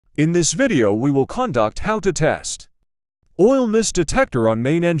In this video we will conduct how to test oil mist detector on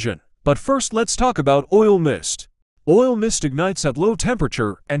main engine. But first let's talk about oil mist. Oil mist ignites at low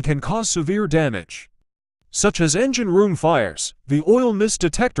temperature and can cause severe damage, such as engine room fires. The oil mist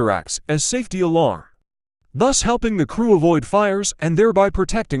detector acts as safety alarm, thus helping the crew avoid fires and thereby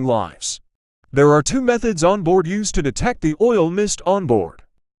protecting lives. There are two methods on board used to detect the oil mist on board.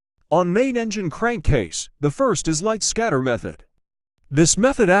 On main engine crankcase, the first is light scatter method. This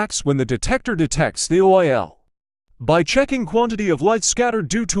method acts when the detector detects the oil by checking quantity of light scattered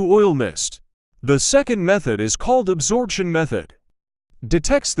due to oil mist. The second method is called absorption method.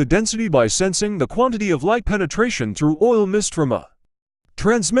 Detects the density by sensing the quantity of light penetration through oil mist from a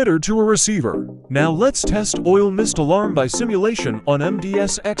transmitter to a receiver. Now let's test oil mist alarm by simulation on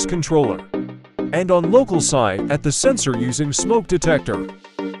MDSX controller and on local side at the sensor using smoke detector.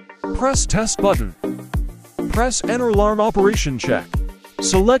 Press test button. Press enter alarm operation check.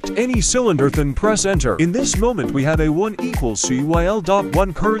 Select any cylinder, then press enter. In this moment we have a 1 equals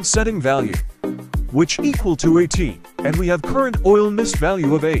CYL.1 current setting value, which equal to 18, and we have current oil mist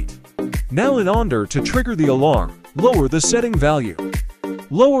value of 8. Now in order to trigger the alarm, lower the setting value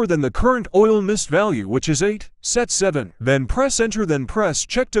lower than the current oil mist value, which is 8, set 7. Then press enter, then press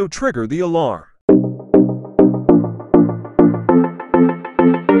check to trigger the alarm.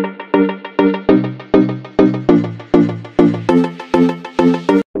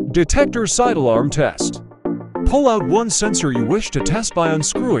 Detector side alarm test. Pull out one sensor you wish to test by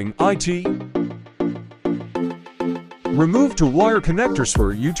unscrewing it. Remove two wire connectors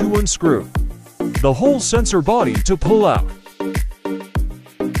for you to unscrew the whole sensor body to pull out.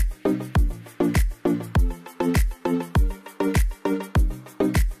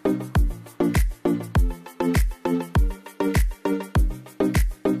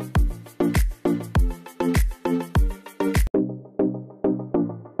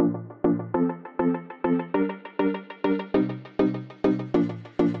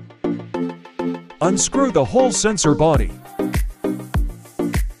 Unscrew the whole sensor body.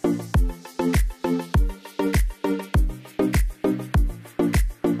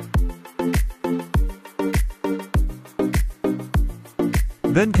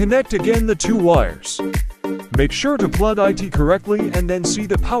 Then connect again the two wires. Make sure to plug it correctly and then see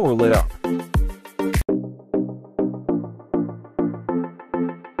the power lit up.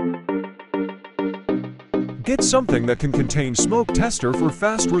 Get something that can contain smoke tester for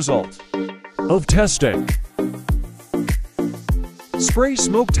fast result of testing. Spray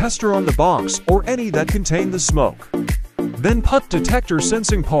smoke tester on the box or any that contain the smoke. Then put detector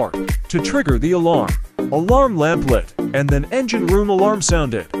sensing part to trigger the alarm. Alarm lamp lit, and then engine room alarm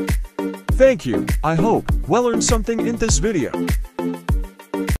sounded. Thank you. I hope well learned something in this video.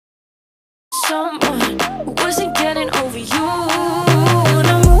 Someone who wasn't getting over you. When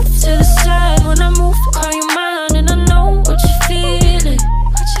I move to the side, when I move, call you mine, and I know what you're feeling.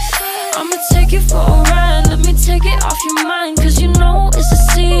 I'ma take you for a ride, let me take it off your mind, cause you know it's a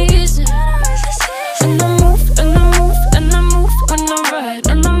season. And I move, and I move, and I move when I ride.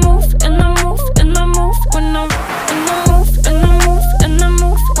 And I move, and I move, and I move when I ride. And I move, and I move, and I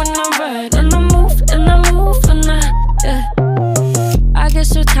move when I ride. And I move, and I move when I, yeah. I get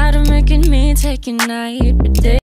so tired of making me take a night.